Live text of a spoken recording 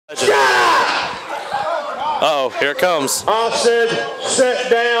Uh-oh, here it comes. I said, sit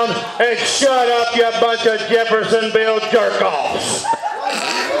down and shut up, you bunch of Jeffersonville jerk-offs.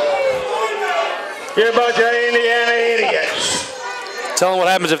 You're a bunch of Indiana idiots. Tell them what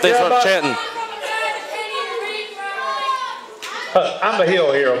happens if they start chanting. I'm the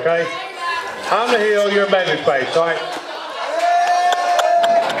heel here, okay? I'm the heel, you're a baby face, all right?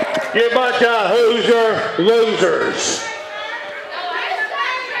 You're a bunch of Hoosier losers.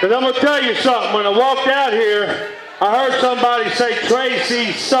 Because I'm going to tell you something. When I walked out here, I heard somebody say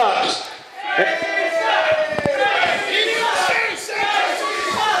Tracy sucks.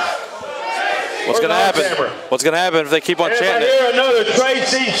 What's going to happen? What's going to happen if they keep on chanting? If I hear another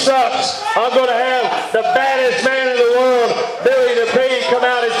Tracy sucks, I'm going to have the baddest man in the world, Billy the Pig, come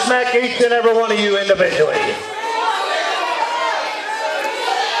out and smack each and every one of you individually.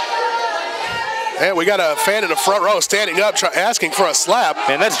 And we got a fan in the front row standing up asking for a slap.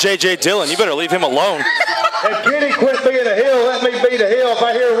 Man, that's J.J. Dillon. You better leave him alone. If Kitty quit being a heel, let me be the heel. If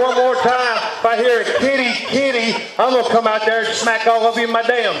I hear it one more time, if I hear Kitty, I'm going to come out there and smack all of you in my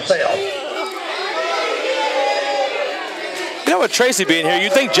damn self. You know, with Tracy being here,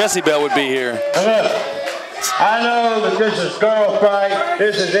 you'd think Jessie Bell would be here. Look, I know that this is girl fight,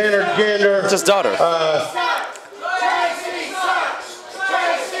 this is intergender. It's his daughter.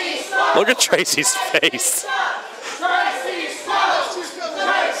 Look at Tracy's face.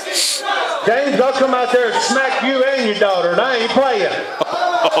 James, I'll come out there and smack you and your daughter, and I ain't playing.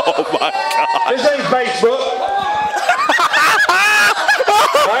 Oh, my God. This ain't Facebook.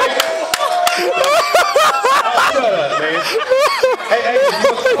 Right? Oh, shut up, man. Hey,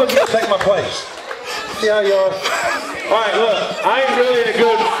 look, you take my place. See how you are? All right, look, I ain't really in a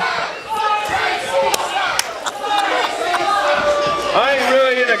good...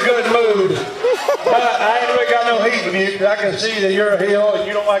 good mood, but I ain't really got no heat with you because I can see that you're a heel and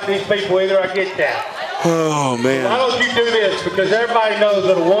you don't like these people either. I get that. Oh, man. Why don't you do this? Because everybody knows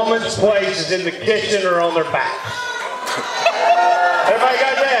that a woman's place is in the kitchen or on their back. Everybody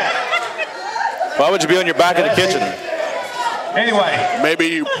got that? Why would you be on your back in the kitchen? Anyway. Maybe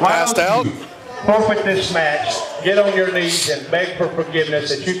you passed out? Forfeit this match, get on your knees and beg for forgiveness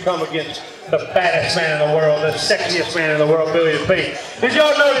that you come against the baddest man in the world, the sexiest man in the world, Billy the Pig. Did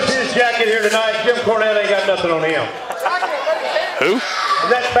y'all notice his jacket here tonight? Jim Cornette ain't got nothing on him. Who? Is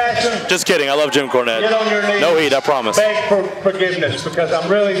that fashion? Just kidding. I love Jim Cornette. Get on your knees. No heat, I promise. Beg for forgiveness because I'm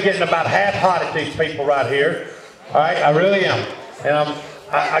really getting about half hot at these people right here. All right, I really am. And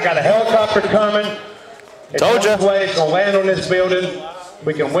I got a helicopter coming. Told you. It's going to land on this building.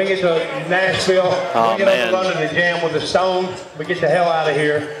 We can wing it to Nashville. Oh, we get up London to jam with the Stones. We get the hell out of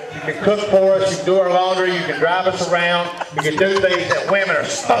here. You can cook for us. You can do our laundry. You can drive us around. You can do things that women are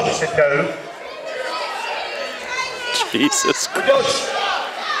supposed to do. Jesus Christ.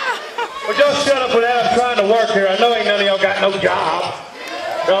 Well, just shut up without us trying to work here. I know ain't none of y'all got no job.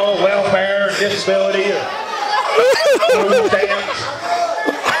 No welfare, disability, or food stamps.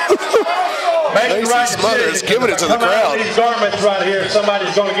 Tracy Smothers giving it to the crowd. These garments right here,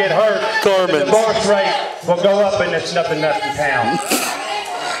 somebody's going to get hurt. Garments. The divorce rate will go up in this nothing town.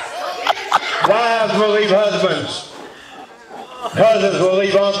 Wives will leave husbands. Cousins will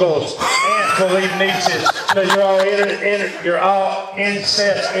leave uncles. Aunts will leave nieces. So you're all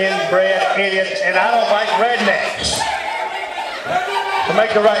incest, inbred idiots, and I don't like rednecks. So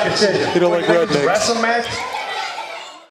make the right decision. You don't like rednecks. Wrestling match?